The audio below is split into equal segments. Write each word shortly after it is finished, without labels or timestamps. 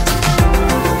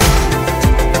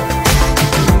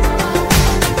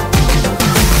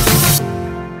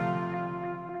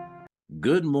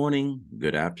Good morning,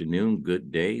 good afternoon,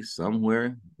 good day.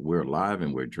 Somewhere we're alive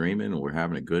and we're dreaming and we're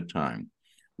having a good time.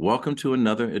 Welcome to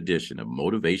another edition of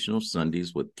Motivational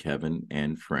Sundays with Kevin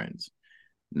and Friends.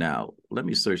 Now, let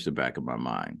me search the back of my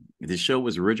mind. This show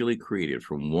was originally created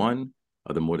from one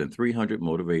of the more than 300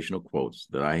 motivational quotes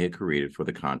that I had created for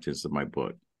the contents of my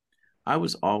book. I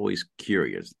was always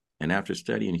curious, and after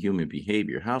studying human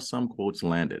behavior, how some quotes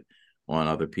landed on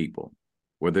other people.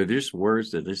 Were there just words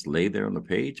that just lay there on the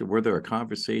page, or were there a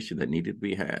conversation that needed to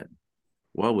be had?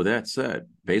 Well, with that said,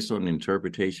 based on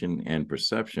interpretation and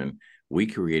perception, we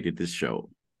created this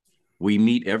show. We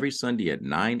meet every Sunday at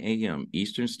 9 a.m.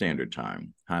 Eastern Standard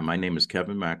Time. Hi, my name is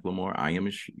Kevin McLemore. I am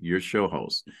your show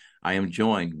host. I am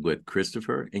joined with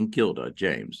Christopher and Gilda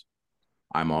James.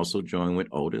 I'm also joined with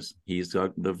Otis. He's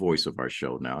the voice of our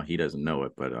show now. He doesn't know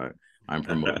it, but I'm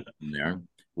promoting him there.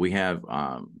 We have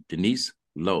Denise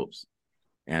Lopes.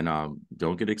 And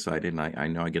don't get excited. And I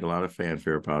know I get a lot of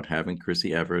fanfare about having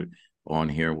Chrissy Everett on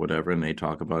here, whatever, and they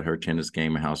talk about her tennis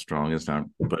game and how strong it's not.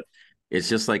 But it's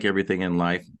just like everything in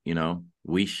life,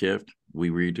 we shift,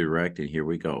 we redirect, and here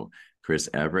we go. Chris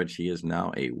Everett, she is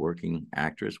now a working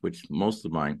actress, which most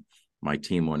of my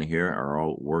team on here are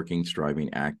all working,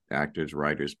 striving actors,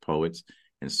 writers, poets,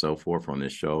 and so forth on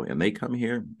this show. And they come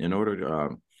here in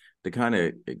order to kind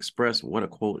of express what a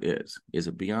quote is. Is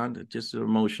it beyond just an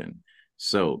emotion?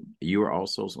 So you are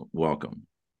also welcome.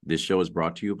 This show is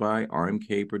brought to you by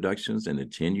RMK Productions and the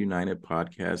 10 United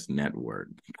Podcast Network.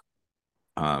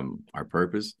 Our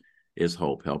purpose is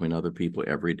hope, helping other people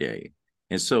every day.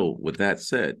 And so with that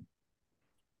said,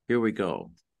 here we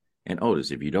go. And Otis,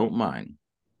 if you don't mind,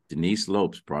 Denise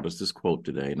Lopes brought us this quote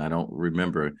today, and I don't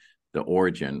remember the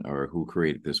origin or who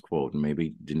created this quote, and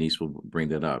maybe Denise will bring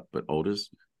that up. But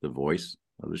Otis, the voice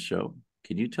of the show,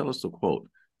 can you tell us the quote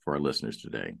for our listeners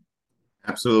today?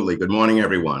 Absolutely. Good morning,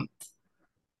 everyone.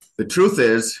 The truth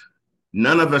is,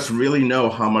 none of us really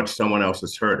know how much someone else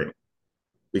is hurting.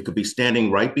 We could be standing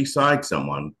right beside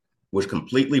someone who is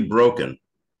completely broken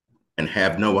and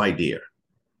have no idea.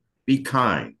 Be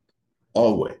kind,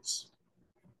 always.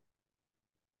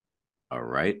 All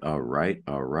right.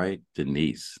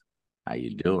 Denise, how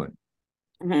you doing?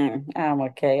 I'm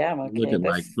okay. I'm okay. Looking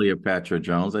like Cleopatra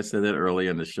Jones. I said that earlier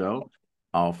in the show.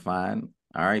 All fine.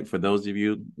 All right. For those of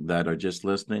you that are just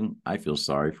listening, I feel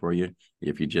sorry for you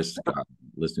if you just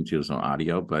listen to us on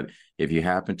audio. But if you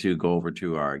happen to go over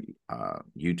to our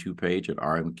YouTube page at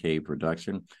RMK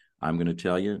Production, I'm going to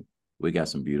tell you, we got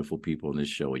some beautiful people in this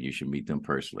show and you should meet them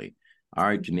personally. All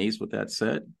right, Janice, with that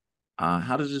said,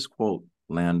 how does this quote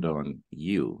land on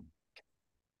you?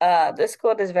 This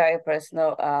quote is very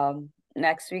personal.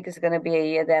 Next week is going to be a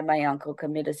year that my uncle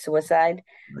committed suicide.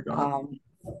 Oh my God.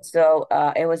 So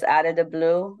it was out of the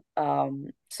blue.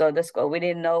 So this quote, we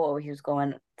didn't know what he was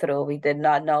going through. We did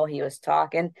not know he was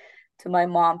talking to my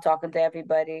mom, talking to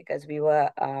everybody because we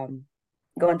were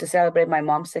going to celebrate my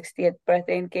mom's 60th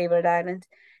birthday in Cape Verde Islands.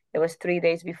 It was 3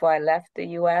 days before I left the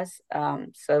U.S.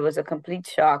 So it was a complete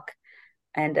shock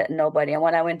and nobody. And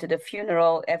when I went to the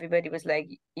funeral, everybody was like,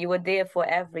 "You were there for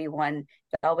everyone.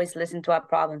 You always listened to our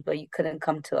problems, but you couldn't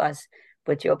come to us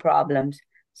with your problems."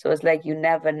 So it's like you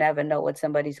never, never know what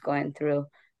somebody's going through.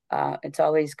 It's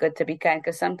always good to be kind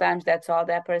because sometimes that's all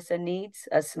that person needs,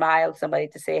 a smile, somebody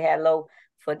to say hello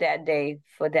for that day,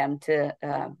 for them to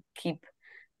keep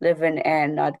living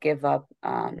and not give up.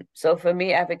 So for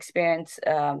me, I've experienced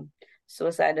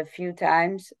suicide a few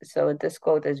times. So this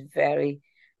quote is very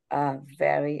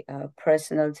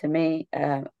personal to me.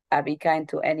 I be kind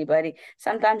to anybody.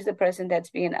 Sometimes the person that's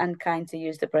being unkind to you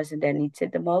is the person that needs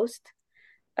it the most.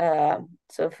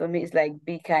 So for me, it's like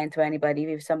be kind to anybody.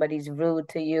 If somebody's rude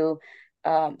to you,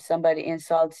 somebody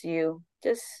insults you,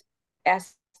 just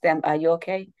ask them, "Are you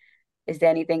okay? Is there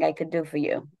anything I could do for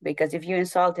you?" Because if you're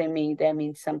insulting me, that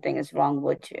means something is wrong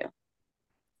with you.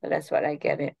 So that's what I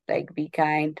get it. Like be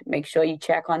kind, make sure you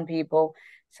check on people.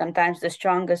 Sometimes the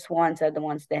strongest ones are the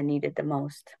ones that need it the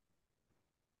most.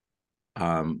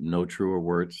 No truer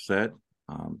words said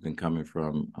than coming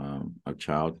from a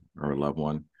child or a loved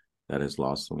one that has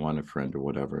lost someone, a friend or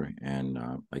whatever. And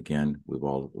again, we've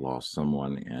all lost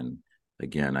someone. And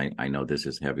again, I know this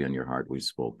is heavy on your heart. We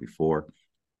spoke before,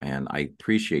 and I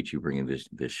appreciate you bringing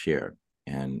this share.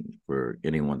 And for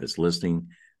anyone that's listening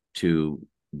to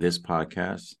this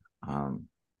podcast,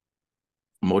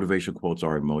 motivation quotes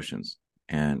are emotions,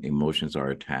 and emotions are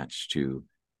attached to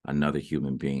another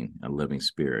human being, a living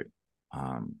spirit.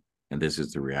 And this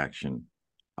is the reaction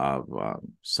of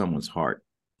someone's heart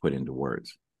put into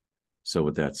words. So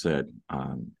with that said,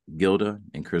 Gilda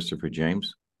and Christopher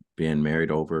James, being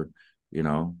married over,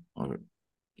 a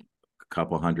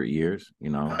couple hundred years,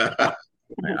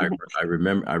 I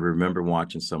remember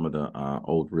watching some of the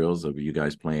old reels of you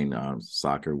guys playing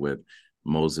soccer with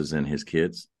Moses and his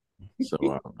kids.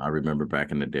 So I remember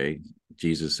back in the day,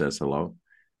 Jesus says hello.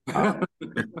 Uh,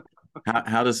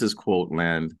 how does this quote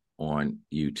land on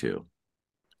you two?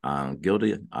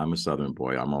 Guilty. I'm a Southern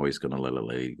boy. I'm always going to let a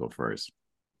lady go first.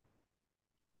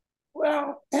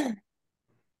 Well,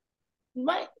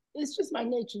 my it's just my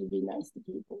nature to be nice to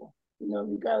people,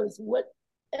 regardless of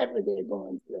whatever they're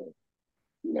going through.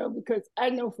 Because I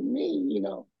know for me,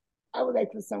 I would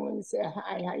like for someone to say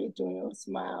hi, how you doing, or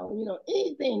smile,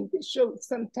 anything to show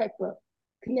some type of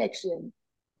connection.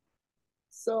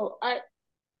 So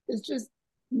it's just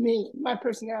me, my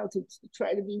personality to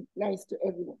try to be nice to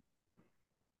everyone.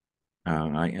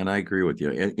 I agree with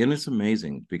you, and it's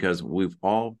amazing because we've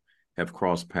all have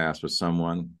crossed paths with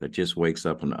someone that just wakes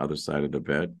up on the other side of the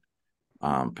bed,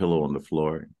 pillow on the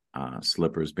floor,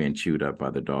 slippers being chewed up by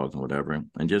the dogs and whatever,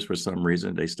 and just for some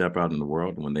reason they step out in the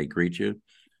world and when they greet you,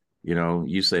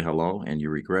 you say hello and you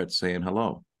regret saying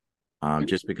hello,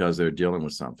 just because they're dealing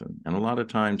with something. And a lot of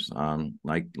times,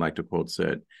 like the quote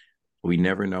said, we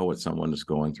never know what someone is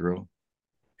going through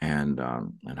and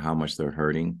how much they're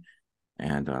hurting.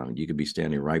 And you could be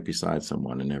standing right beside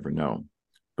someone and never know.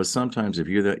 But sometimes, if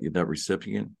you're that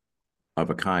recipient of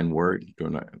a kind word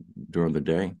during the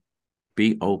day,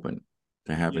 be open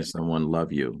to having someone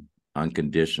love you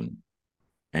unconditioned,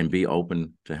 and be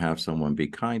open to have someone be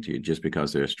kind to you just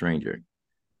because they're a stranger.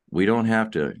 We don't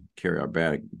have to carry our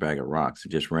bag of rocks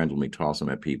and just randomly toss them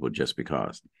at people just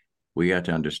because. We have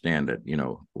to understand that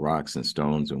rocks and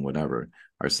stones and whatever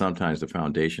are sometimes the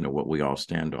foundation of what we all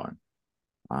stand on.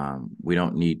 We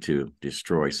don't need to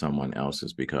destroy someone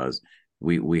else's because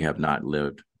we have not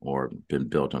lived or been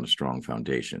built on a strong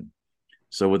foundation.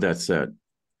 So with that said,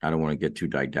 I don't want to get too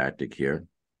didactic here.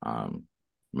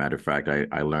 Matter of fact,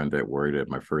 I learned that word at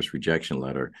my first rejection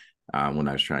letter when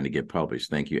I was trying to get published.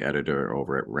 Thank you, editor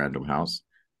over at Random House,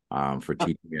 for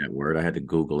teaching me that word. I had to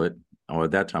Google it. Oh,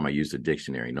 at that time, I used a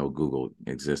dictionary. No Google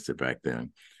existed back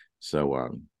then. So, a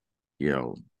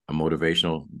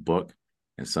motivational book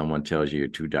and someone tells you you're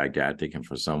too didactic, and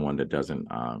for someone that doesn't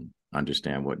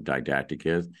understand what didactic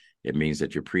is, it means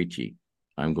that you're preachy.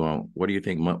 I'm going, what do you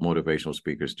think motivational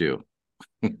speakers do?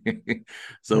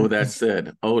 So with that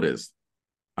said, Otis,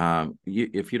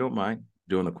 if you don't mind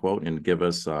doing a quote and give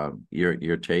us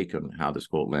your take on how this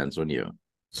quote lands on you.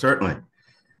 Certainly.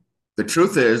 The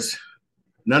truth is,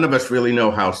 none of us really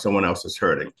know how someone else is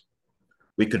hurting.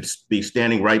 We could be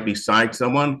standing right beside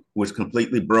someone who is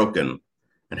completely broken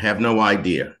and have no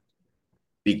idea.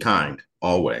 Be kind,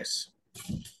 always.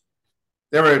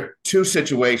 There are two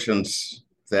situations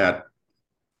that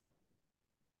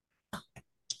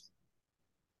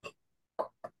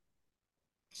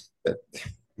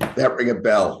ring a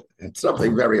bell. It's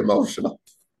something very emotional.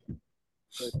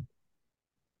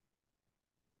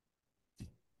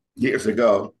 Years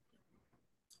ago,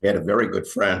 I had a very good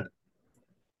friend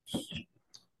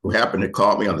who happened to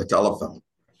call me on the telephone.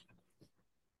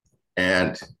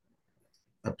 And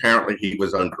apparently he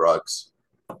was on drugs.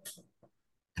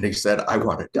 And he said, I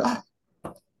want to die.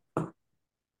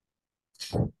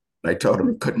 And I told him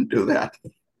he couldn't do that.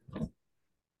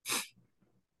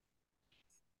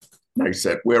 And I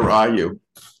said, where are you?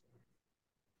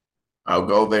 I'll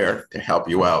go there to help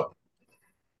you out.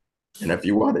 And if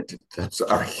you wanted to, I'm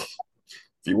sorry,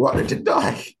 if you wanted to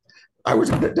die, I was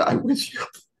going to die with you.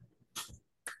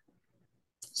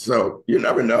 So you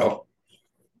never know.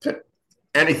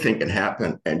 Anything can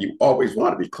happen, and you always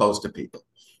want to be close to people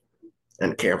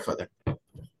and care for them.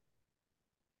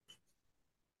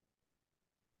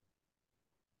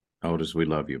 Otis, we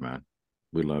love you, man.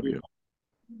 We love you.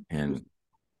 And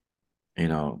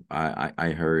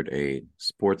I heard a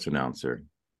sports announcer.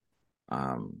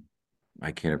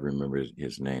 I can't remember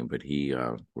his name, but he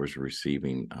was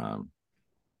receiving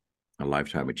a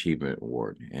Lifetime Achievement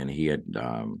Award, and he had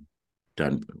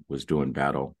was doing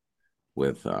battle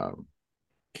with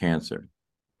cancer,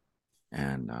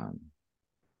 and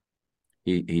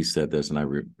he said this, and I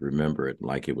remember it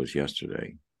like it was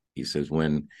yesterday. He says,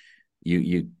 when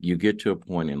you get to a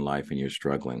point in life and you're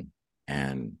struggling,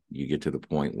 and you get to the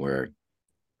point where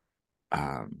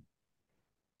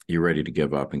you're ready to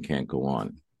give up and can't go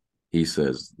on, he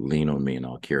says, lean on me and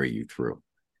I'll carry you through.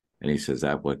 And he says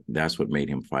that's what made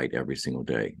him fight every single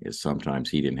day, is sometimes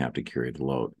he didn't have to carry the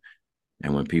load.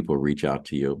 And when people reach out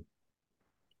to you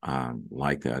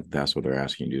like that, that's what they're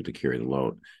asking you to carry the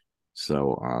load.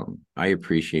 So I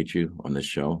appreciate you on this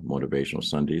show, Motivational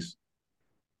Sundays,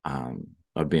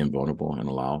 of being vulnerable and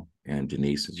allow. And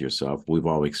Denise, as yourself, we've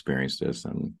all experienced this.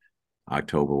 And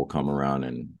October will come around,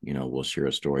 and we'll share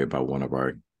a story about one of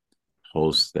our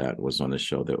host that was on the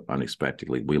show that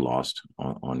unexpectedly we lost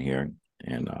on here.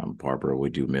 And Barbara, we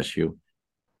do miss you.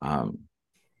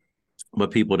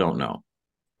 But people don't know.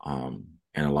 And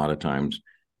a lot of times,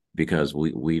 because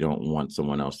we don't want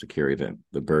someone else to carry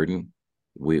the burden,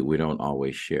 we don't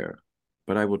always share.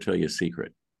 But I will tell you a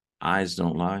secret. Eyes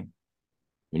don't lie.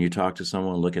 When you talk to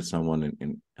someone, look at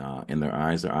someone in their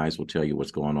eyes will tell you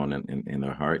what's going on in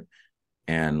their heart.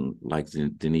 And like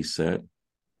Denise said,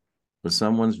 when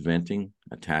someone's venting,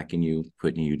 attacking you,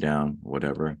 putting you down,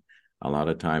 whatever, a lot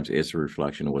of times it's a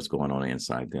reflection of what's going on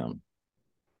inside them.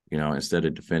 Instead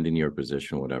of defending your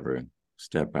position, whatever,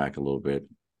 step back a little bit,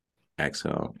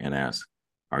 exhale, and ask,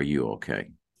 are you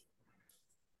okay?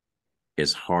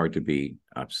 It's hard to be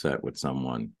upset with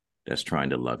someone that's trying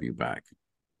to love you back.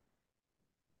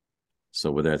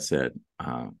 So with that said,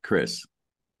 Chris,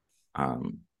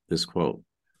 this quote,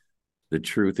 the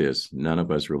truth is none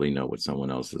of us really know what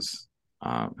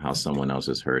how someone else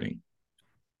is hurting.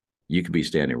 You could be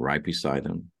standing right beside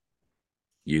them.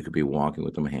 You could be walking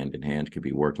with them hand in hand, could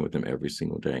be working with them every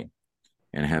single day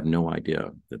and have no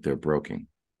idea that they're broken.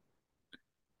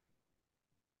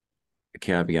 A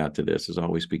caveat to this is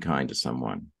always be kind to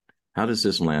someone. How does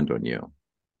this land on you?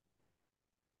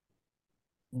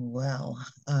 Well,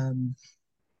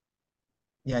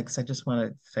 yeah, because I just want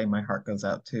to say my heart goes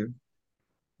out to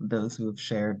those who have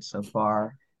shared so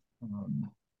far,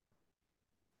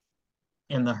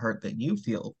 and the hurt that you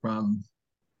feel from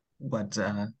what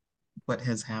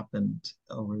has happened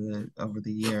over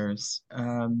the years.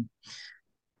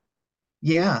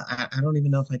 Yeah, I don't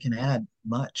even know if I can add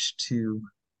much to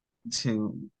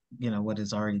what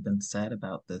has already been said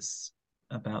about this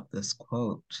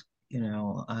quote.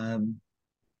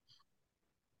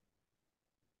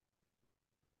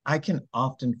 I can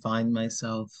often find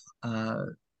myself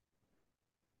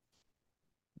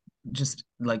just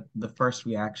like the first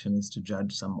reaction is to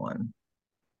judge someone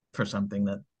for something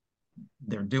that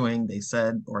they're doing, they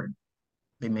said, or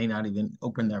they may not even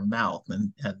open their mouth,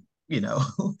 and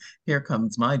here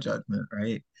comes my judgment,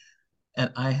 right?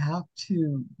 And I have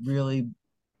to really,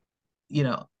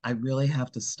 I really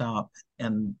have to stop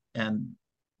and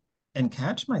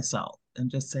catch myself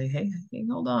and just say, hey,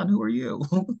 hold on, who are you?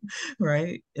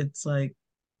 Right? It's like,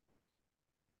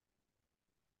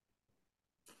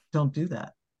 don't do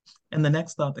that. And the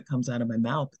next thought that comes out of my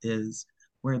mouth is,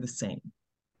 we're the same.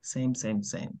 Same.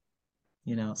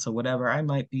 So whatever I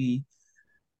might be,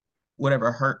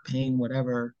 whatever hurt, pain,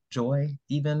 whatever joy,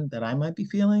 even that I might be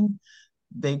feeling,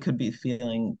 they could be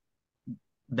feeling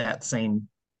that same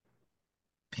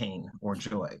pain or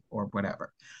joy or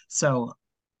whatever. So,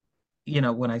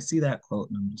 when I see that quote,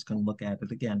 and I'm just going to look at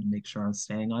it again to make sure I'm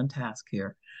staying on task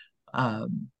here.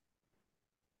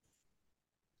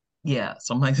 Yeah,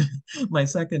 so my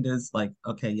second is like,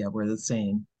 okay, yeah, we're the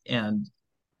same. And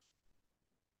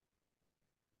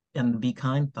the be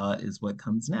kind thought is what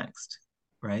comes next,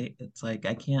 right? It's like,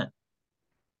 who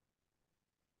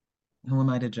am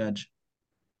I to judge?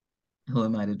 Who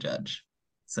am I to judge?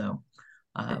 So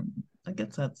I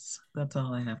guess that's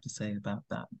all I have to say about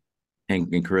that.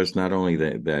 And Chris, not only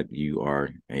that you are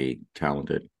a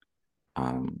talented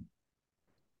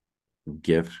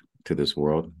gift to this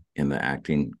world in the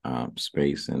acting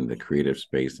space and the creative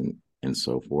space and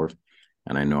so forth.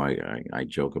 And I know I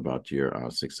joke about your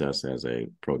success as a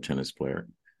pro tennis player.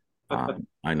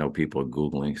 I know people are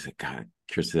Googling, say, God,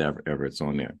 Chris Everett's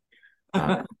on there.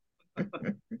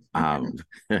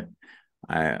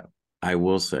 I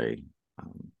will say,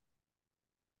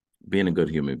 being a good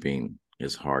human being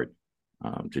is hard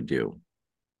to do.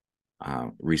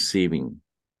 Receiving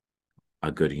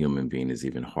a good human being is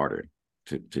even harder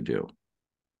to do.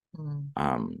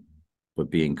 But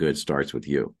being good starts with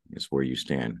you. It's where you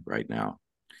stand right now.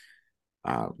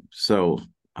 So,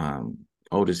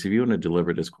 Otis, if you want to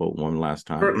deliver this quote one last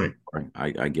time, certainly.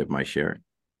 I give my share.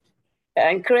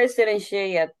 And Chris didn't share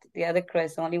yet. The other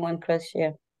Chris, only one Chris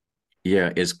share.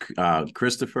 Yeah, it's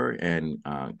Christopher and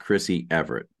Chrissy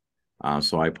Everett.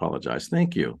 So I apologize.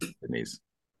 Thank you, Denise.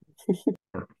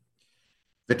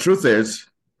 The truth is,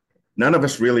 none of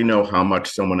us really know how much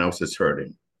someone else is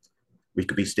hurting. We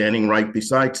could be standing right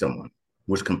beside someone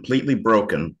who is completely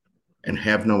broken and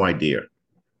have no idea.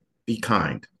 Be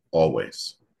kind,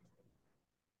 always.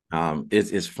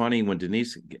 It's funny, when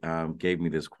Denise gave me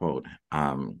this quote,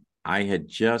 I had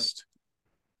just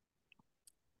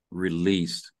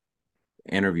released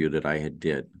an interview that I had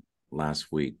did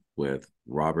last week with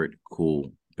Robert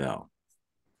Cool Bell,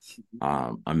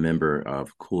 a member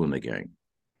of Kool and the Gang,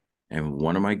 and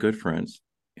one of my good friends.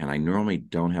 And I normally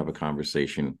don't have a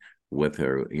conversation with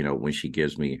her, when she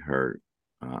gives me her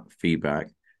feedback.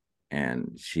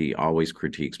 and she always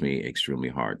critiques me extremely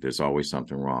hard. There's always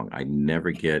something wrong. I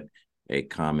never get a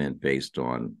comment based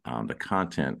on the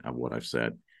content of what I've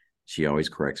said. She always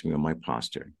corrects me on my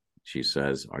posture. She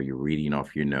says, "Are you reading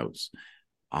off your notes?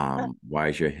 Why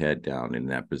is your head down in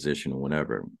that position or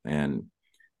whatever?" And,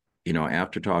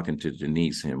 after talking to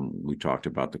Denise, and we talked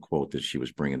about the quote that she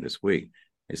was bringing this week,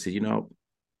 I said,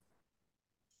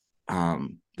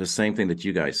 the same thing that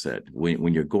you guys said.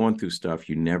 When you're going through stuff,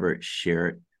 you never share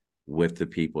it with the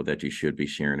people that you should be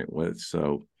sharing it with.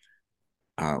 So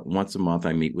once a month,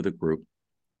 I meet with a group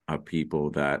of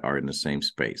people that are in the same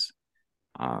space.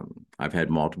 I've had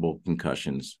multiple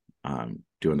concussions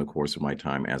during the course of my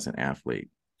time as an athlete.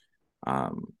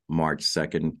 March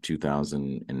 2nd,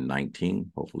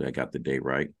 2019, hopefully I got the date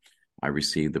right, I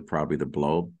received probably the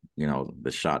blow,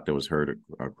 the shot that was heard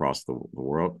across the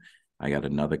world. I got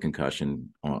another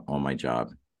concussion on my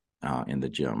job in the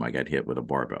gym. I got hit with a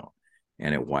barbell,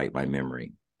 and it wiped my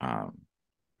memory,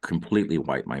 completely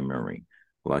wiped my memory.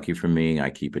 Lucky for me,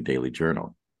 I keep a daily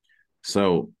journal.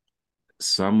 So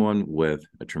someone with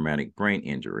a traumatic brain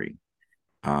injury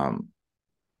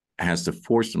has to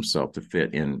force himself to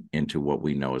fit into what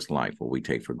we know as life, what we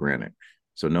take for granted.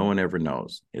 So no one ever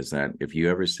knows is that if you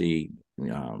ever see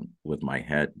with my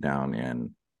head down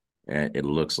and it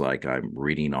looks like I'm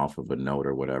reading off of a note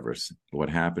or whatever, what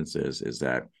happens is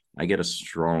that I get a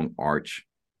strong arch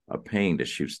of pain that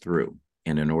shoots through.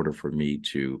 And in order for me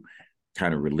to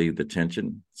kind of relieve the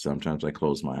tension, sometimes I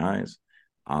close my eyes,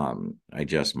 I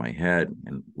adjust my head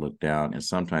and look down, and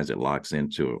sometimes it locks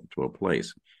into a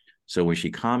place. So when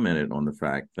she commented on the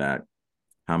fact that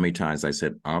how many times I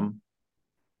said,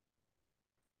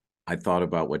 I thought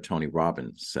about what Tony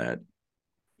Robbins said.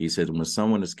 He said, when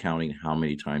someone is counting how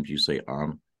many times you say,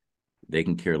 they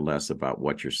can care less about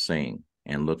what you're saying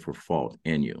and look for fault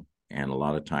in you. And a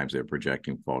lot of times they're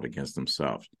projecting fault against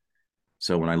themselves.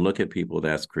 So when I look at people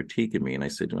that's critiquing me, and I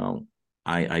said,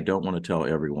 I don't want to tell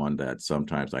everyone that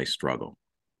sometimes I struggle.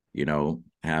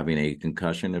 Having a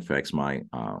concussion affects my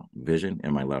vision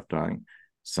in my left eye.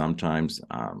 Sometimes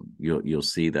you'll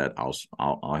see that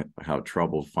I'll have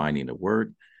trouble finding a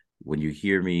word. When you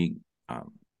hear me,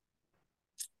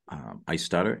 I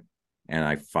stutter, and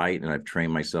I fight, and I've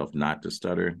trained myself not to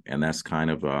stutter. And that's kind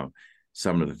of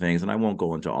some of the things. And I won't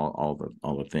go into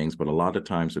all the things, but a lot of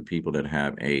times the people that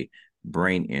have a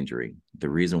brain injury, the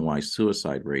reason why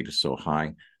suicide rate is so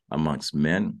high amongst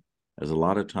men is a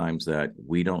lot of times that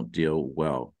we don't deal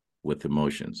well with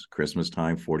emotions. Christmas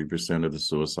time, 40% of the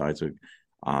suicides are,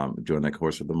 during the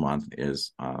course of the month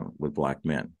is with Black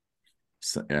men.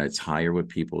 So, it's higher with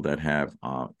people that have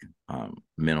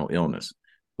mental illness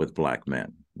with Black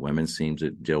men. Women seem to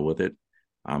deal with it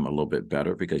a little bit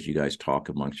better because you guys talk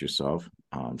amongst yourself.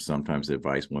 Sometimes the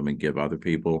advice women give other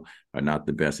people are not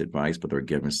the best advice, but they're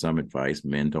given some advice.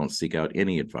 Men don't seek out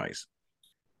any advice.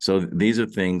 So these are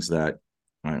things that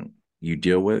you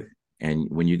deal with. And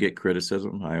when you get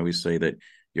criticism, I always say that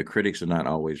your critics are not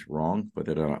always wrong, but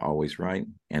they're not always right.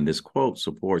 And this quote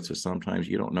supports that sometimes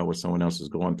you don't know what someone else is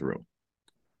going through.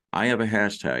 I have a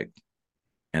hashtag,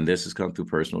 and this has come through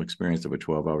personal experience of a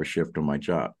 12-hour shift on my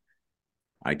job.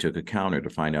 I took a counter to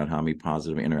find out how many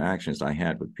positive interactions I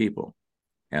had with people.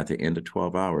 At the end of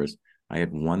 12 hours, I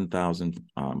had 1,000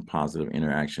 positive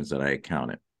interactions that I had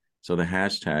counted. So the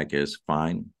hashtag is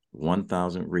find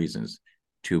 1,000 reasons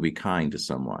to be kind to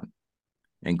someone.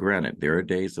 And granted, there are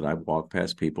days that I've walked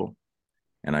past people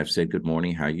and I've said, good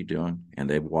morning, how you doing? And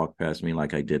they've walked past me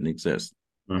like I didn't exist.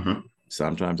 Mm-hmm.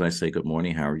 Sometimes I say, good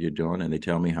morning, how are you doing? And they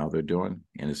tell me how they're doing.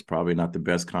 And it's probably not the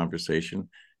best conversation.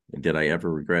 Did I ever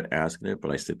regret asking it?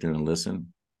 But I sit there and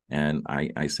listen. And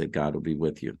I said, God will be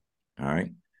with you. All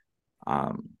right.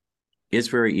 It's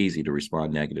very easy to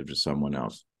respond negative to someone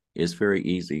else. It's very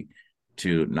easy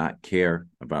to not care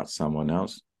about someone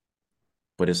else,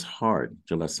 but it's hard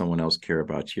to let someone else care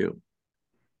about you.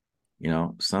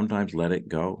 Sometimes let it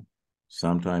go,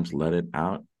 sometimes let it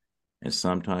out, and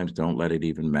sometimes don't let it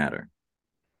even matter.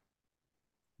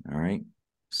 All right.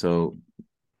 So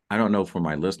I don't know for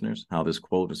my listeners how this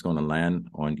quote is going to land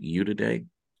on you today,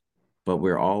 but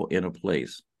we're all in a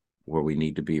place where we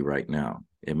need to be right now.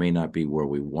 It may not be where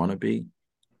we want to be,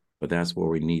 but that's where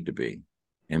we need to be.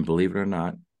 And believe it or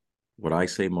not, what I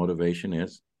say motivation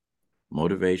is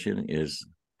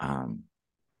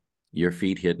your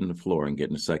feet hitting the floor and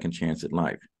getting a second chance at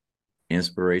life.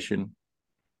 Inspiration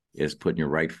is putting your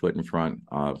right foot in front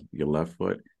of your left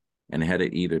foot and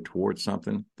headed either towards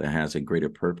something that has a greater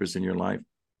purpose in your life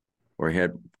or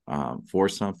head for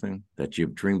something that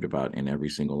you've dreamed about in every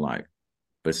single life.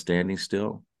 But standing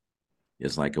still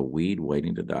is like a weed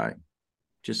waiting to die.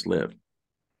 Just live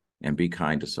and be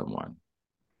kind to someone.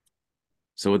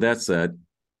 So with that said,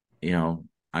 I'm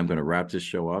going to wrap this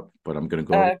show up, but I'm going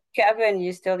to go. Kevin,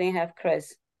 you still didn't have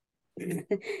Chris.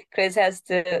 Chris has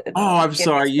to Oh, I'm give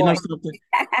sorry. his You know point. something?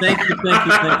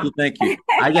 Thank you.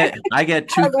 I get I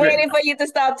two was credit. waiting for you to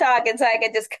stop talking so I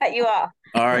could just cut you off.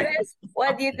 All right, Chris,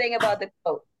 what do you think about the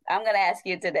quote? I'm going to ask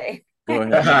you today. go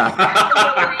ahead.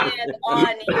 Land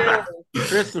on you.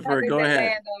 Christopher, go ahead.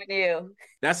 Land on you.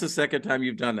 That's the second time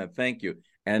you've done that. Thank you.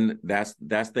 And that's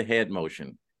the head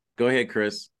motion. Go ahead,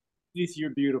 Chris. Lisa, you're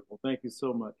beautiful. Thank you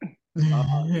so much.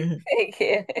 Thank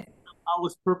you. I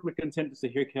was perfectly content to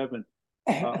hear Kevin.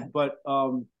 But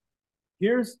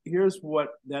here's what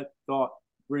that thought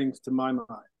brings to my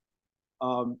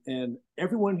mind. And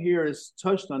everyone here has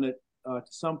touched on it to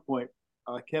some point.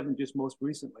 Kevin just most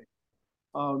recently.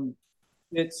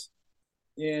 It's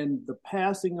in the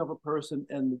passing of a person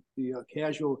and the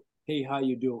casual, "Hey, how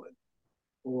you doing?"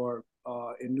 Or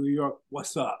in New York,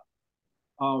 "What's up?"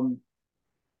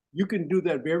 You can do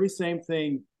that very same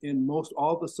thing in most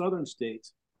all the southern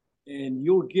states, and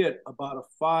you'll get about a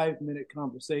 5-minute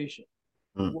conversation.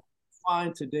 Well,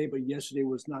 fine today, but yesterday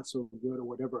was not so good, or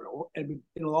whatever. And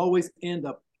it'll always end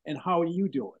up, "And how are you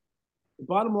doing?" The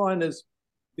bottom line is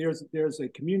there's a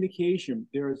communication,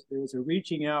 there's a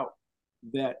reaching out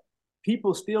that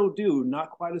people still do, not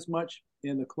quite as much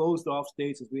in the closed off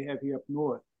states as we have here up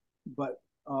north, but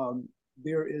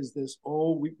there is this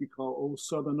we call old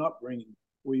Southern upbringing,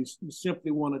 where you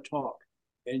simply want to talk,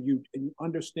 and you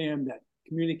understand that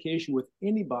communication with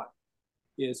anybody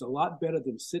is a lot better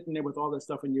than sitting there with all that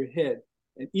stuff in your head.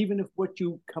 And even if what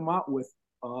you come out with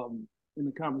in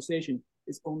the conversation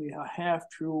is only a half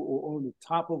true or on the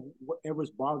top of whatever's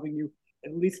bothering you,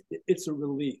 at least it's a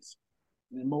release.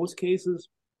 And in most cases,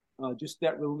 just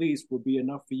that release will be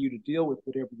enough for you to deal with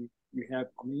whatever you have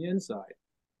on the inside,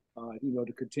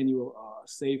 to continue a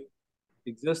safe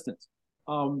existence.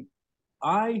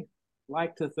 I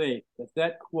like to think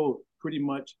that quote pretty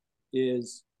much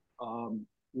is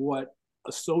what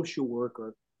a social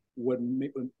worker would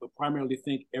primarily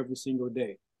think every single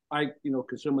day. I,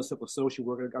 consider myself a social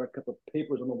worker. I got a couple of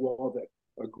papers on the wall that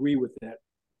agree with that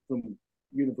from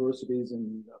universities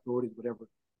and authorities, whatever.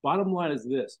 Bottom line is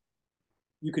this: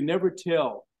 you can never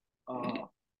tell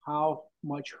how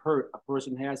much hurt a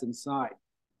person has inside.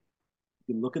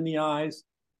 You can look in the eyes,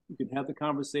 you can have the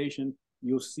conversation,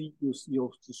 you'll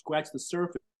scratch the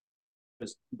surface,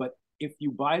 but if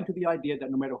you buy into the idea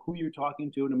that no matter who you're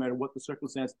talking to, no matter what the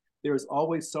circumstance, there is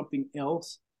always something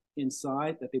else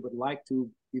inside that they would like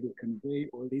to either convey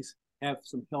or at least have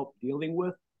some help dealing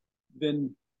with,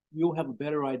 then you'll have a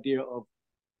better idea of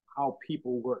how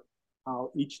people work,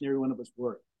 how each and every one of us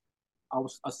work.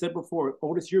 I said before,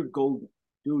 Otis, you're golden,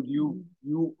 dude. You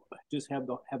just have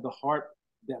the heart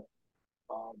that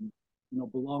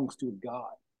belongs to a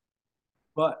God.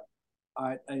 But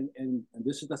and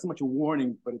this is not so much a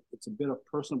warning, but it's a bit of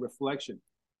personal reflection.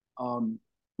 My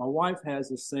wife has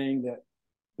this saying that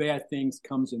bad things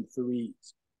comes in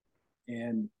threes,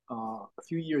 and a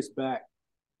few years back,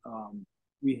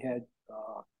 we had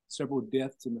several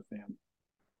deaths in the family,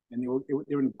 and they were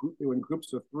in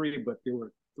groups of three, but there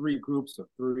were 3 groups of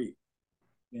 3,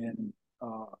 and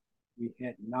we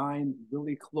had 9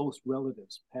 really close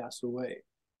relatives pass away,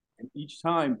 and each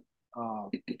time, I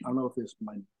don't know if it's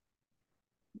my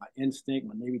instinct,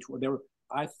 my Navy, whatever,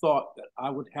 I thought that I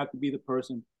would have to be the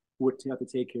person who would have to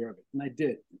take care of it, and I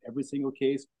did. In every single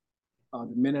case,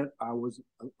 the minute I was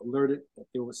alerted that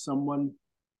there was someone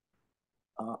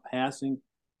passing,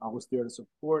 I was there to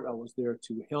support. I was there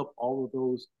to help all of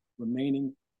those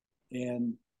remaining,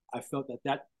 and I felt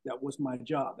that was my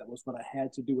job. That was what I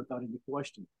had to do without any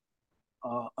question.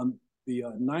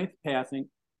 The ninth passing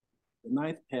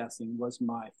was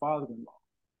my father-in-law,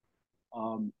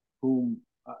 whom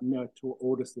I told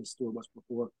Otis this story much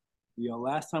before. The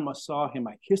last time I saw him,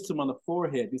 I kissed him on the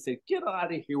forehead. He said, "Get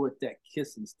out of here with that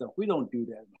kissing stuff. We don't do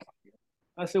that."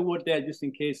 I said, "Well, Dad, just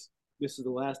in case this is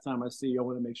the last time I see you, I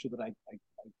want to make sure that I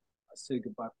say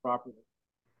goodbye properly."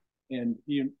 And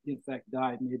he, in fact,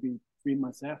 died maybe 3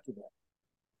 months after that.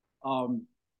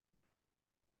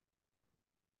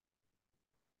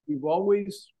 We've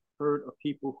always heard of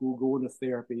people who go into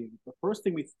therapy. The first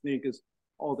thing we think is,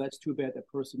 "Oh, that's too bad that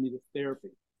person needed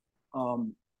therapy."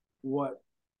 What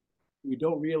we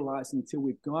don't realize until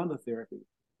we've gone to therapy,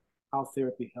 how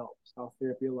therapy helps, how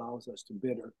therapy allows us to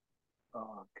better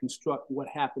construct what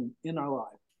happened in our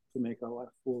life to make our life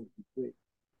full and complete.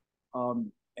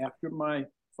 After my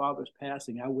father's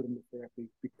passing, I went into therapy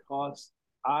because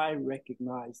I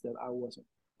recognized that I wasn't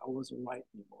right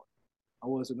anymore. I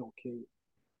wasn't okay.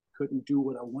 Couldn't do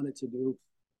what I wanted to do,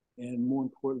 and more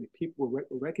importantly, people were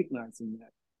recognizing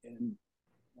that. And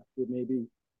after maybe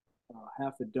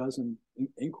half a dozen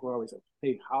inquiries of,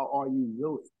 hey, how are you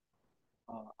really?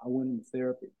 I went into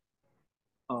therapy.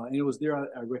 And it was there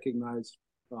I recognized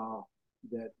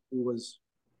that it was,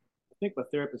 I think my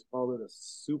therapist called it a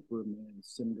Superman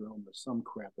syndrome or some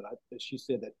crap. That she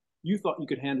said that you thought you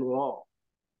could handle it all.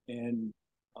 And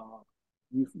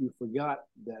you forgot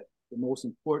that the most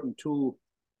important tool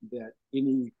that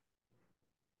any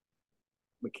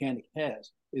mechanic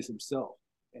has is himself.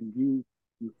 And you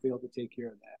failed to take care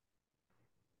of that.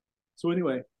 So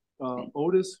anyway,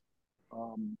 Otis,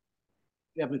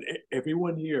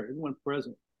 everyone here, everyone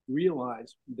present,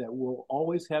 realize that we'll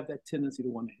always have that tendency to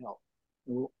want to help.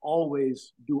 And we'll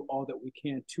always do all that we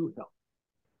can to help.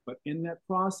 But in that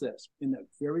process, in that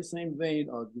very same vein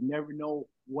of you never know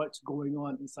what's going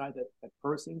on inside that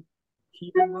person,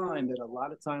 keep in mind that a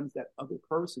lot of times that other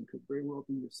person could very well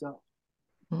be yourself.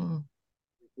 Mm.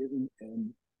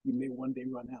 And you may one day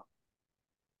run out.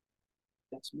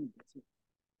 That's me. That's it.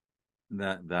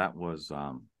 That was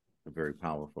a very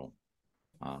powerful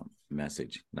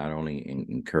message, not only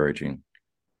encouraging.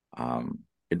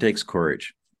 It takes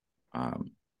courage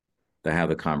to have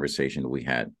the conversation we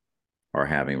are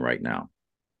having right now.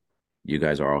 You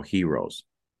guys are all heroes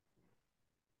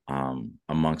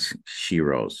amongst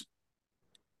sheroes,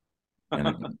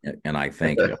 and I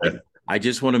thank you. I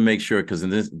just want to make sure, because in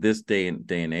this day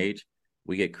and age,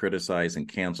 we get criticized and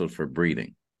canceled for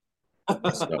breathing.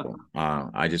 So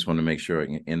I just want to make sure,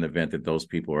 in the event that those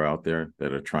people are out there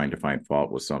that are trying to find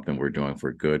fault with something we're doing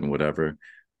for good and whatever,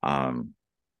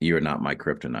 you're not my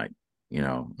kryptonite.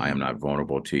 I am not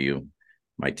vulnerable to you.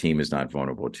 My team is not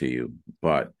vulnerable to you.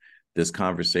 But this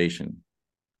conversation,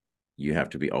 you have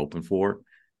to be open for,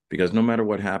 because no matter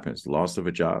what happens, loss of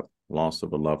a job, loss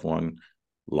of a loved one,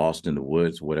 lost in the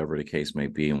woods, whatever the case may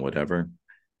be, and whatever,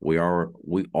 we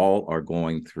all are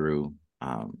going through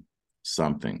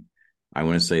something. I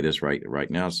want to say this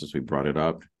right now, since we brought it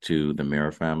up, to the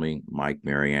Mara family, Mike,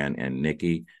 Marianne, and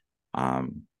Nikki.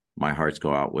 My hearts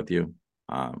go out with you.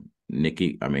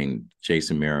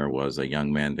 Jason Mara was a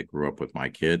young man that grew up with my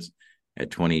kids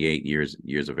at 28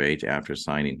 years of age. After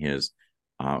signing his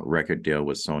record deal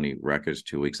with Sony Records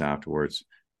 2 weeks afterwards,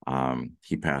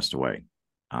 he passed away.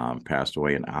 Passed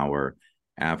away an hour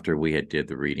after we had did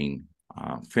the reading,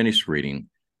 finished reading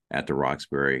at the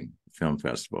Roxbury Film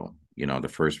Festival. The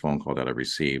first phone call that I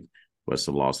received was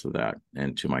the loss of that.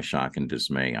 And to my shock and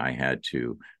dismay, I had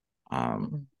to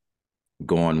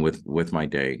go on with my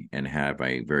day and have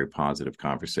a very positive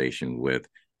conversation with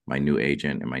my new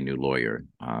agent and my new lawyer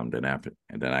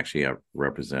that actually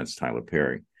represents Tyler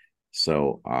Perry.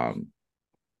 So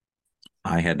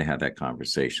I had to have that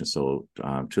conversation. So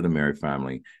to the Mary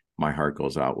family, my heart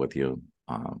goes out with you.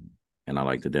 And I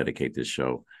like to dedicate this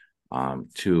show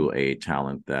to a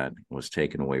talent that was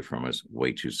taken away from us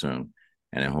way too soon.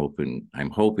 And I'm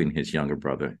hoping his younger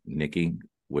brother, Nicky,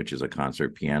 which is a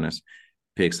concert pianist,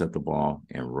 picks up the ball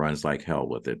and runs like hell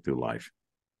with it through life.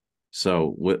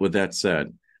 So with that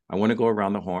said, I want to go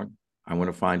around the horn. I want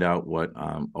to find out what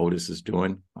Otis is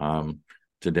doing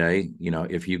today.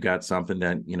 If you got something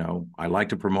that, I like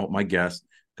to promote my guests,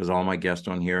 because all my guests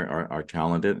on here are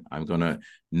talented. I'm going to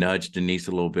nudge Denise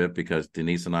a little bit, because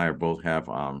Denise and I both have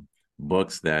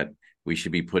books that we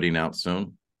should be putting out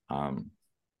soon.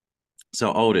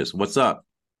 So Otis, what's up?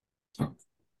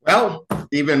 Well,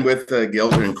 even with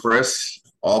Gilda and Chris,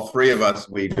 all three of us,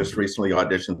 we just recently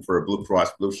auditioned for a Blue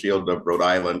Cross Blue Shield of Rhode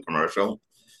Island commercial.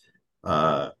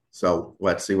 So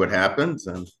let's see what happens,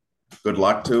 and good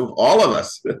luck to all of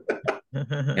us.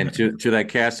 And to that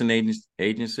casting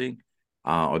agency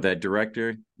or that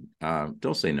director,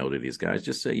 don't say no to these guys.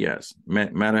 Just say yes.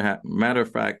 Matter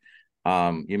of fact,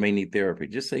 you may need therapy.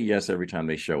 Just say yes every time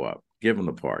they show up. Give them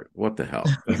the part. What the hell?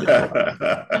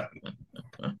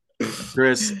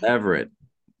 Chris Everett,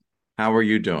 how are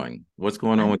you doing? What's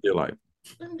going on with your life?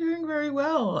 I'm doing very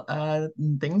well.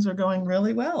 Things are going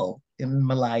really well in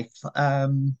my life.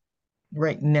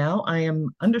 Right now, I am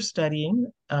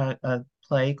understudying a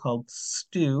play called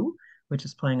Stew, which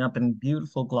is playing up in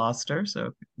beautiful Gloucester.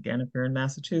 So again, if you're in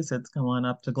Massachusetts, come on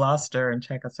up to Gloucester and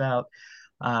check us out.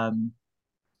 A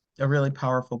really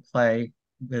powerful play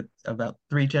with about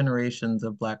 3 generations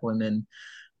of Black women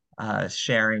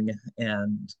sharing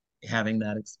and having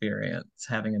an experience.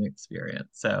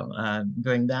 So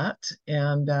doing that,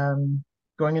 and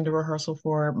going into rehearsal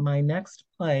for my next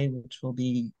play, which will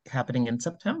be happening in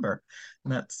September.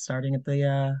 And that's starting at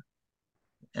the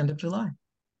end of July.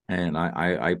 And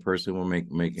I personally will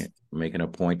making a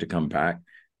point to come back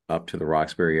up to the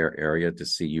Roxbury area to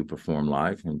see you perform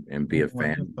live and be a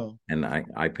fan. Wonderful. And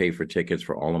I pay for tickets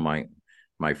for all of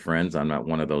my friends. I'm not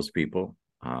one of those people.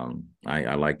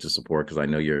 I like to support because I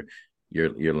know your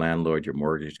landlord, your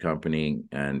mortgage company,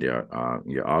 and your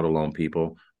auto loan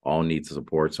people all need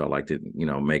support. So I like to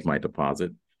make my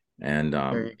deposit, and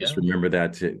just remember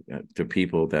that to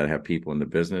people that have people in the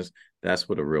business, that's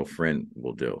what a real friend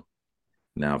will do.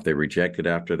 Now, if they reject it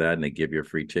after that and they give you a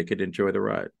free ticket, enjoy the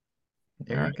ride.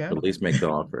 There you go. At least make the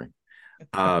offer.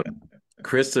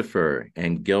 Christopher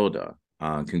and Gilda,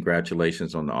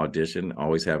 congratulations on the audition.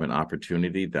 Always have an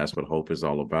opportunity. That's what Hope is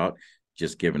all about.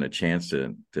 Just giving a chance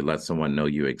to let someone know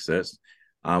you exist.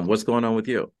 What's going on with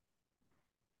you?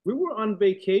 We were on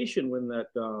vacation when that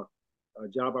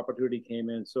job opportunity came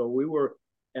in. So we were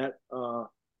at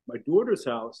my daughter's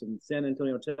house in San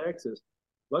Antonio, Texas.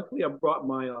 Luckily, I brought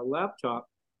my laptop,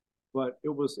 but it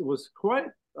was quite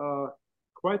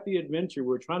the adventure. We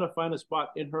were trying to find a spot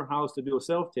in her house to do a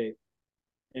self-tape,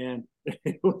 and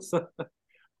it was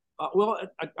well.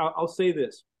 I'll say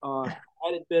this: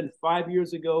 had it been 5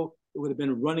 years ago, it would have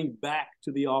been running back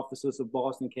to the offices of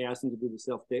Boston Casting to do the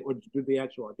self-tape or to do the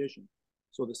actual audition.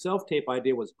 So the self-tape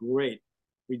idea was great.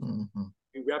 We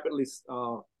rapidly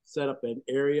set up an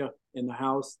area in the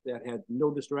house that had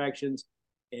no distractions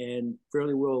and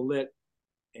fairly well lit.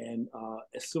 And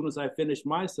as soon as I finished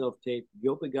my self-tape,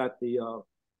 Gilda got the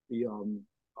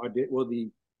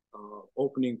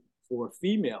opening for a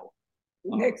female.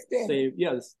 Next day.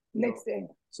 Yes. Next day.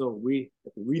 So we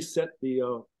had to reset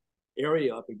the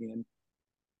area up again.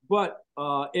 But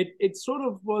it sort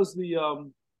of was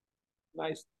the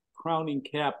nice crowning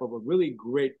cap of a really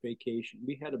great vacation.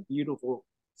 We had a beautiful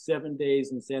 7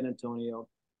 days in San Antonio.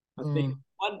 I think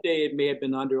one day it may have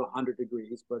been under 100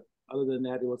 degrees, but other than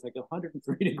that, it was like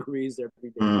 103 degrees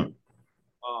every day.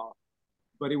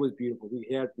 But it was beautiful. We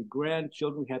had the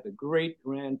grandchildren, we had the great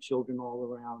grandchildren all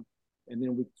around. And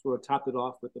then we sort of topped it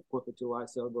off with the 4th of July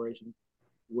celebration,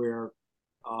 where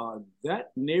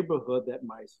that neighborhood that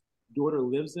my daughter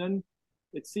lives in,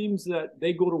 it seems that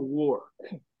they go to war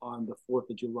on the 4th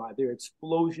of July. There are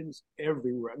explosions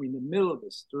everywhere. I mean, the middle of the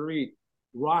street,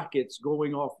 rockets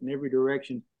going off in every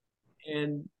direction.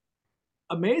 And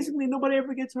amazingly, nobody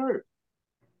ever gets hurt.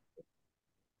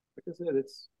 Like I said,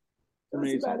 it's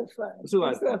amazing. It's a lot of fun. It's a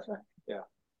lot of fun. Yeah.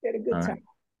 We had a good time.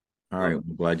 All right.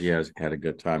 I'm glad you guys had a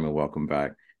good time and welcome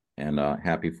back. And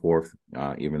happy 4th,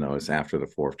 even though it's after the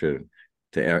 4th,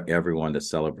 to everyone that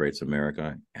celebrates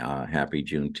America. Happy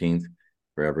Juneteenth.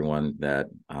 For everyone that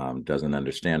doesn't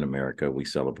understand America, we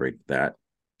celebrate that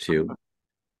too.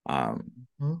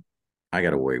 I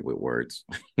got to worry with words.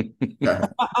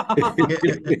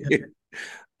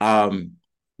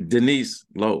 Denise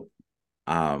Lope,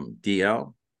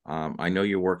 DL. I know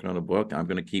you're working on a book. I'm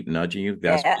going to keep nudging you.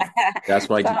 That's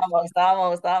why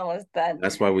almost done.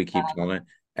 That's why we keep telling it.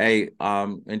 Hey,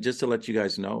 and just to let you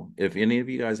guys know, if any of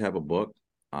you guys have a book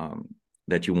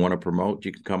that you want to promote,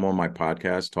 you can come on my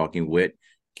podcast, Talking Wit,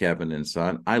 Kevin and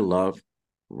Son. I love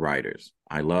writers.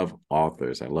 I love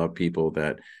authors. I love people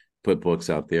that put books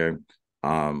out there.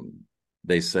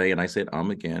 They say, and I said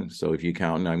again. So if you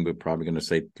count, I'm probably going to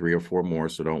say 3 or 4 more.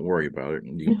 So don't worry about it.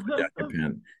 You can put that in your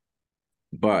pen.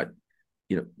 But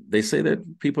they say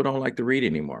that people don't like to read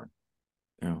anymore.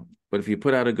 But if you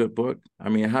put out a good book, I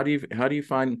mean, how do you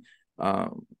find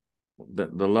the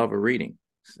love of reading?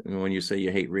 When you say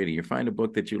you hate reading, you find a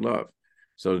book that you love.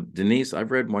 So Denise,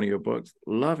 I've read one of your books,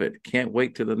 love it, can't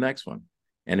wait to the next one.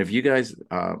 And if you guys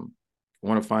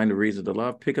want to find a reason to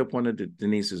love, pick up one of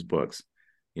Denise's books.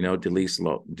 Denise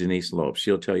Lope.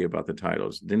 She'll tell you about the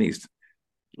titles. Denise,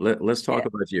 let's talk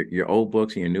about your old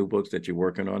books and your new books that you're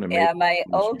working on. And my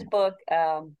old book,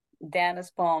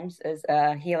 Dana's Poems, is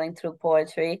Healing Through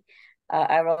Poetry.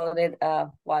 I wrote it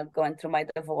while going through my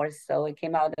divorce, so it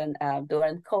came out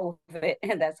during COVID,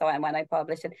 and that's when I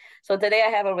published it. So today I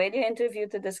have a radio interview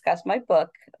to discuss my book,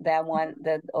 that one,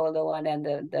 the older one, and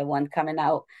the one coming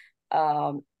out.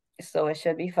 So it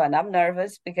should be fun. I'm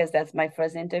nervous because that's my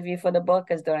first interview for the book,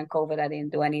 because during COVID I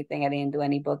didn't do anything. I didn't do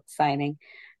any book signing.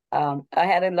 I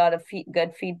had a lot of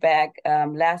good feedback.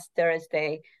 Last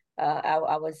Thursday,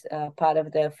 I was part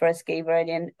of the first Cape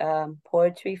Verdean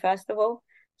Poetry Festival.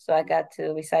 So I got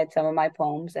to recite some of my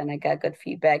poems, and I got good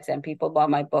feedbacks, and people bought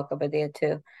my book over there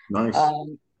too. Nice.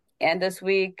 And this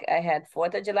week I had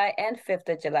 4th of July and 5th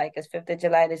of July, because 5th of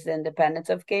July is the independence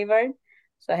of Cape Verde.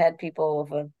 So I had people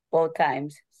over both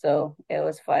times. So it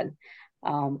was fun.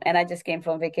 And I just came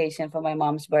from vacation for my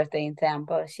mom's birthday in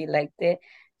Tampa. She liked it.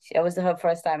 It was her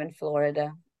first time in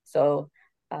Florida. So,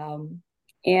 I'm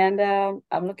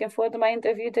looking forward to my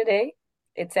interview today.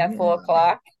 It's at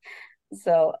 4:00.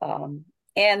 So,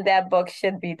 and that book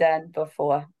should be done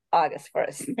before August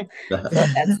 1st.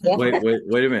 So wait a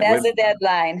minute. That's the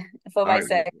deadline for my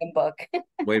second book.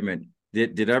 Wait a minute.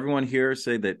 Did everyone here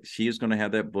say that she is going to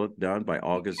have that book done by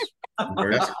August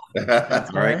 1st? That's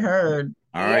All what I right. heard.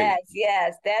 All right.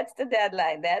 Yes, that's the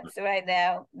deadline. That's right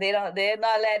now. They're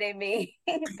not letting me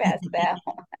pass that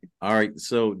on. All right.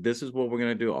 So this is what we're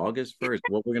going to do. August 1st.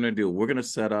 What we're going to do, we're going to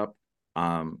set up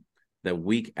the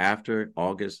week after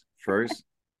August 1st,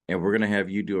 and we're going to have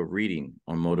you do a reading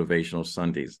on Motivational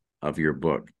Sundays of your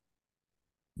book.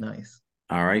 Nice.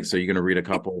 All right. So you're going to read a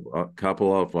couple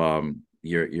of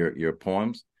your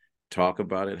poems, talk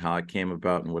about it, how it came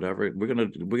about, and whatever. We're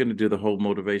gonna do the whole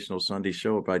Motivational Sunday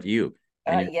show about you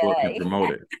and your book and promote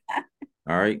it.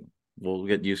 All right. We'll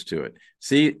get used to it.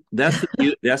 See, that's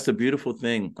the beautiful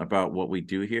thing about what we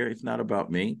do here. It's not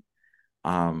about me.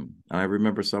 I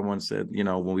remember someone said,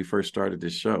 when we first started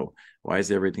this show, why is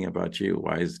everything about you?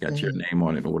 Why has it got your name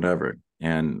on it or whatever?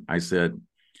 And I said,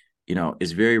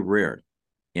 it's very rare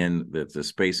in the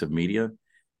space of media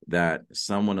that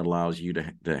someone allows you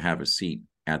to have a seat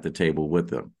at the table with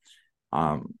them.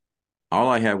 All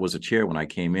I had was a chair when I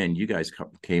came in. You guys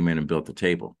came in and built the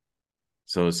table.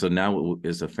 So now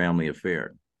it's a family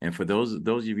affair. And for those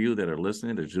of you that are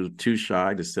listening, that are too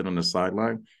shy to sit on the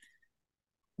sideline,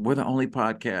 we're the only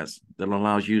podcast that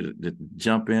allows you to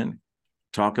jump in,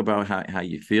 talk about how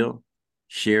you feel,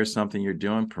 share something you're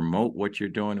doing, promote what you're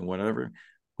doing and whatever.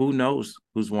 Who knows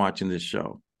who's watching this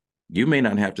show? You may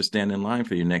not have to stand in line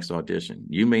for your next audition.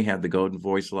 You may have the golden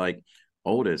voice like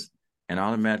Otis and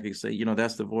automatically say,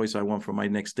 that's the voice I want for my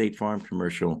next State Farm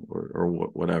commercial or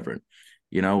whatever.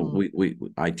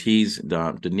 I teased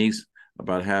Denise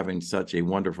about having such a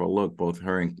wonderful look, both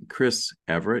her and Chris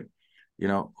Everett.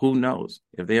 Who knows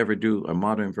if they ever do a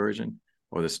modern version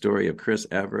or the story of Chris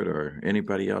Everett or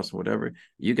anybody else, whatever,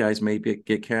 you guys may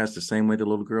get cast the same way the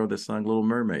little girl that sung Little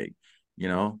Mermaid,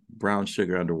 brown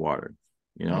sugar underwater,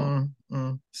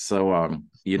 So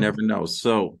you never know.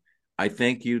 So I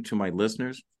thank you to my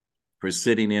listeners for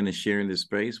sitting in and sharing this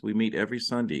space. We meet every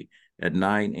Sunday at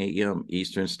 9 a.m.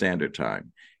 Eastern Standard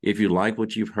Time. If you like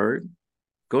what you've heard,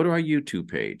 go to our YouTube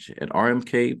page at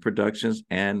RMK Productions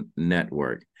and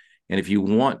Network. And if you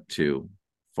want to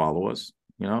follow us,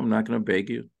 I'm not going to beg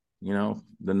you.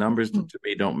 The numbers to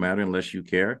me don't matter unless you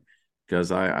care,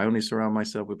 because I only surround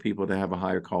myself with people that have a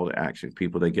higher call to action,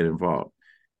 people that get involved.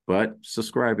 But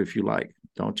subscribe if you like.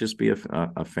 Don't just be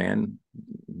a fan,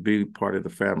 be part of the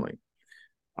family.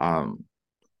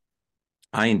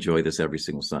 I enjoy this every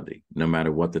single Sunday, no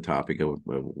matter what the topic or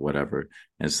whatever.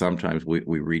 And sometimes we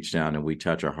reach down and we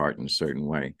touch our heart in a certain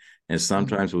way. And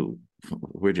sometimes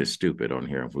we're just stupid on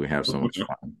here if we have so much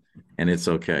fun. And it's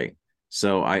okay.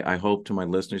 So I hope to my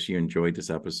listeners you enjoyed this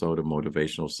episode of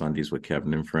Motivational Sundays with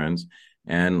Kevin and Friends.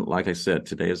 And like I said,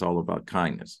 today is all about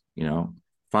kindness.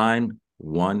 Find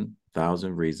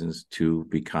 1,000 reasons to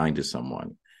be kind to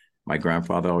someone. My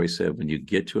grandfather always said, when you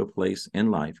get to a place in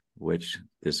life, which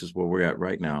this is where we're at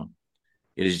right now,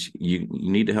 it is you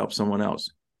need to help someone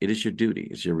else. It is your duty.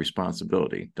 It's your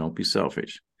responsibility. Don't be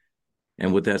selfish.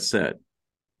 And with that said,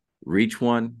 reach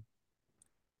one,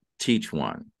 teach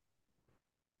one.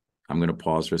 I'm going to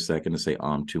pause for a second and say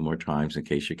 2 more times in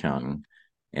case you're counting.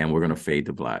 And we're going to fade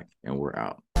to black and we're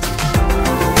out.